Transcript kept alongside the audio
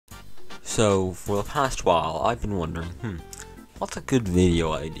So, for the past while, I've been wondering, what's a good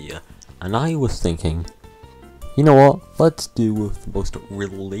video idea? And I was thinking, you know what, let's do the most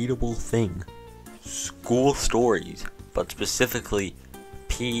relatable thing. School stories, but specifically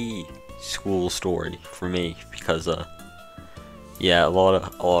PE school story for me, because, yeah, a lot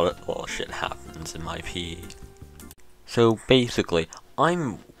of shit happens in my PE. So, basically,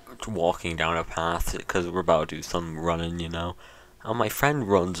 I'm walking down a path, because we're about to do some running, you know, and my friend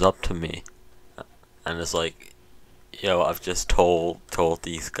runs up to me, and is like, yo, I've just told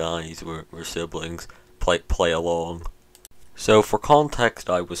these guys we're siblings, play along. So for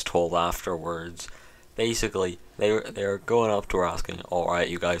context, I was told afterwards, basically, they're going up to her asking, alright,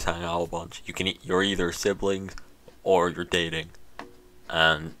 you guys hang out a bunch, you're either siblings, or you're dating.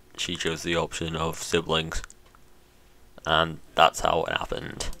 And she chose the option of siblings. And that's how it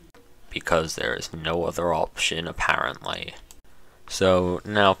happened. Because there is no other option, apparently. So,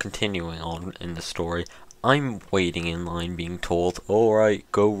 now continuing on in the story, I'm waiting in line being told, alright,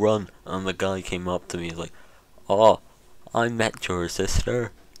 go run. And the guy came up to me, he's like, oh, I met your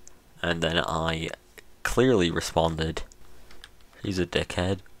sister. And then I clearly responded, he's a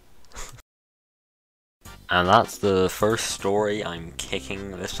dickhead. And that's the first story I'm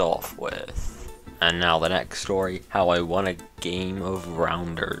kicking this off with. And now the next story, how I won a game of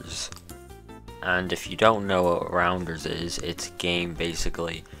Rounders. And if you don't know what Rounders is, it's a game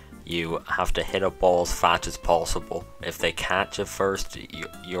basically you have to hit a ball as fast as possible. If they catch it first,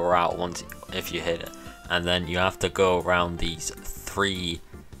 you're out once if you hit it. And then you have to go around these three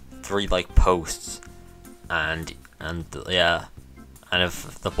like posts, and yeah, and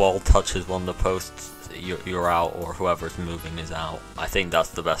if the ball touches one of the posts, you're out, or whoever's moving is out. I think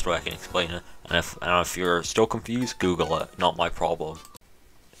that's the best way I can explain it. And if you're still confused, Google it. Not my problem.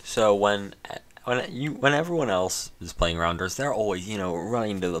 So when everyone else is playing Rounders, they're always,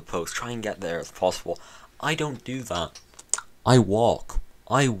 running to the post, try and get there as possible. I don't do that. I walk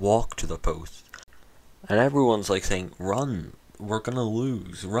to the post. And everyone's like saying, run, we're gonna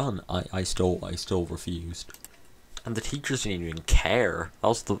lose, run. I still refused. And the teachers didn't even care. That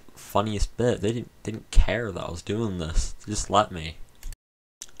was the funniest bit. They didn't care that I was doing this. They just let me.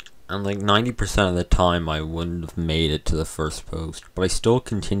 And like 90% of the time I wouldn't have made it to the first post, but I still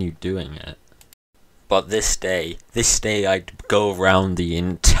continued doing it. But this day I'd go around the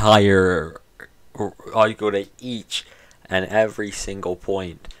entire, I'd go to each and every single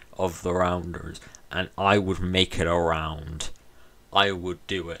point of the Rounders, and I would make it around. I would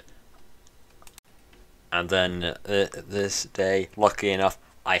do it. And then this day, lucky enough,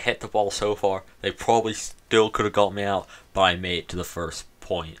 I hit the ball so far, they probably still could have got me out, but I made it to the first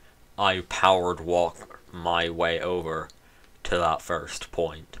point. I powered walk my way over to that first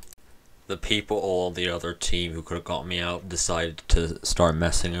point. The people on the other team who could have got me out decided to start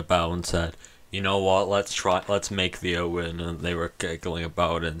messing about and said, you know what, let's make Theo win. And they were giggling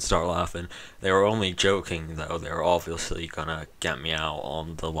about it and start laughing. They were only joking though, they were obviously gonna get me out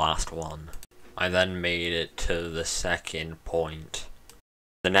on the last one. I then made it to the second point.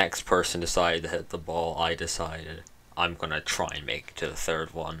 The next person decided to hit the ball. I decided I'm gonna try and make it to the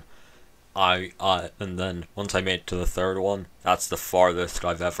third one. And then once I made it to the third one, that's the farthest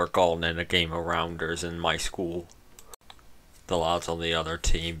I've ever gone in a game of Rounders in my school. The lads on the other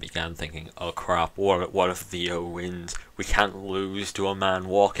team began thinking, oh crap, what if Theo wins? We can't lose to a man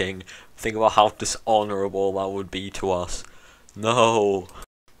walking. Think about how dishonorable that would be to us. No!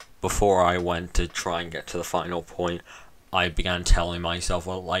 Before I went to try and get to the final point, I began telling myself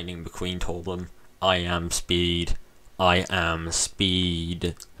what Lightning McQueen told them. I am speed. I am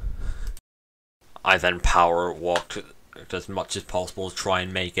speed. I then power walked as much as possible to try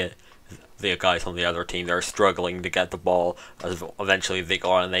and make it. The guys on the other team, they're struggling to get the ball. Eventually they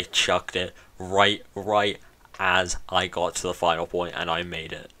got it and they chucked it right as I got to the final point, and I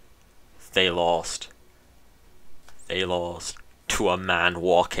made it. They lost. They lost to a man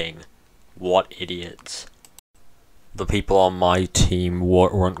walking. What idiots. The people on my team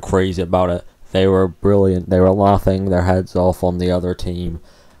weren't crazy about it. They were brilliant. They were laughing their heads off on the other team.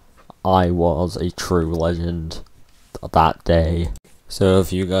 I was a true legend that day. So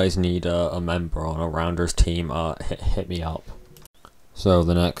if you guys need a member on a Rounders team, hit me up. So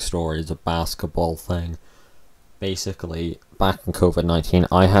the next story is a basketball thing. Basically, back in COVID-19,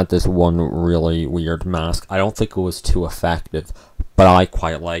 I had this one really weird mask. I don't think it was too effective, but I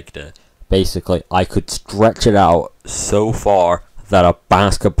quite liked it. Basically, I could stretch it out so far that a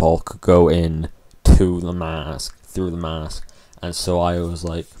basketball could go in to the mask, through the mask. And so I was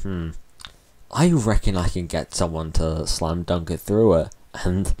like, I reckon I can get someone to slam dunk it through it,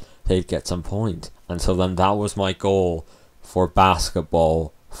 and they'd get some points. And so then that was my goal for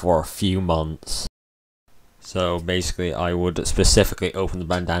basketball for a few months. So basically I would specifically open the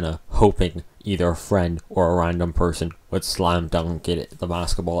bandana hoping either a friend or a random person would slam dunk the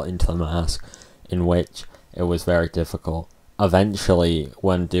basketball into the mask, in which it was very difficult. Eventually,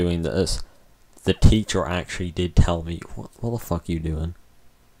 when doing this, the teacher actually did tell me, what the fuck are you doing?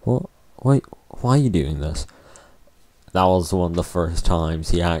 What? Why are you doing this? That was one of the first times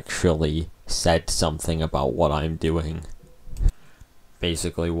he actually said something about what I'm doing.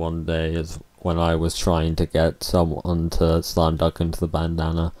 Basically, one day is when I was trying to get someone to slam dunk into the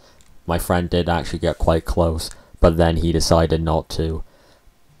bandana. My friend did actually get quite close, but then he decided not to.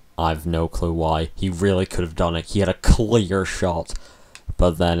 I've no clue why. He really could have done it. He had a clear shot.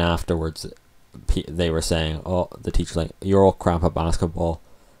 But then afterwards, they were saying, oh, the teacher's like, you're all crap at basketball.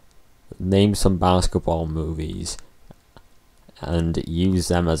 Name some basketball movies and use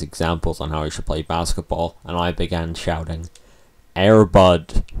them as examples on how you should play basketball. And I began shouting, Air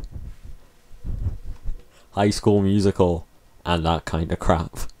Bud, High School Musical, and that kind of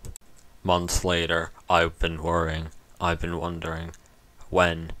crap. Months later, I've been wondering,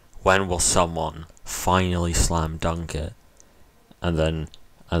 when will someone finally slam dunk it? And then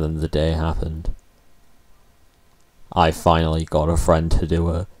the day happened. I finally got a friend to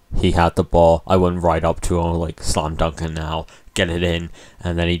do it. He had the ball. I went right up to him like, slam dunk it now, get it in,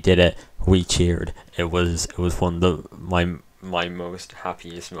 and then he did it. We cheered. It was one of my most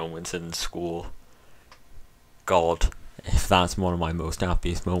happiest moments in school. God, if that's one of my most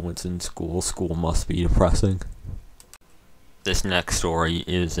happiest moments in school, school must be depressing. This next story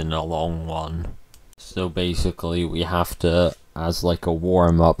isn't a long one. So basically we have to, as like a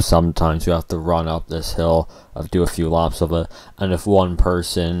warm-up, sometimes we have to run up this hill, do a few laps of it, and if one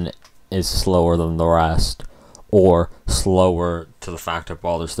person is slower than the rest, or slower to the fact it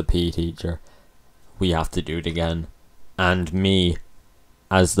bothers the PE teacher, we have to do it again. And me,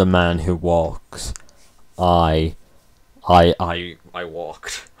 as the man who walks, I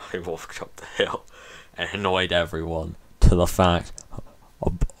walked up the hill and annoyed everyone to the fact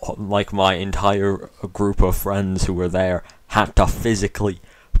like my entire group of friends who were there had to physically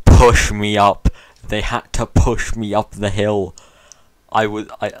push me up. They had to push me up the hill.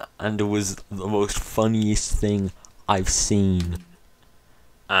 And it was the most funniest thing I've seen.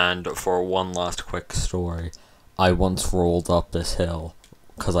 And for one last quick story, I once rolled up this hill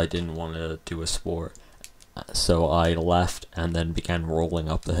because I didn't want to do a sport. So I left and then began rolling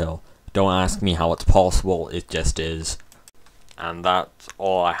up the hill. Don't ask me how it's possible, it just is. And that's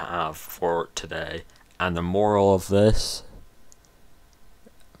all I have for today. And the moral of this,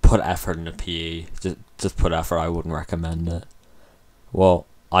 put effort into PE. Just put effort. I wouldn't recommend it. Well,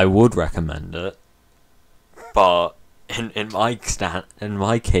 I would recommend it, but in my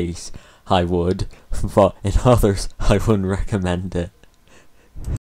case, I would. But in others, I wouldn't recommend it.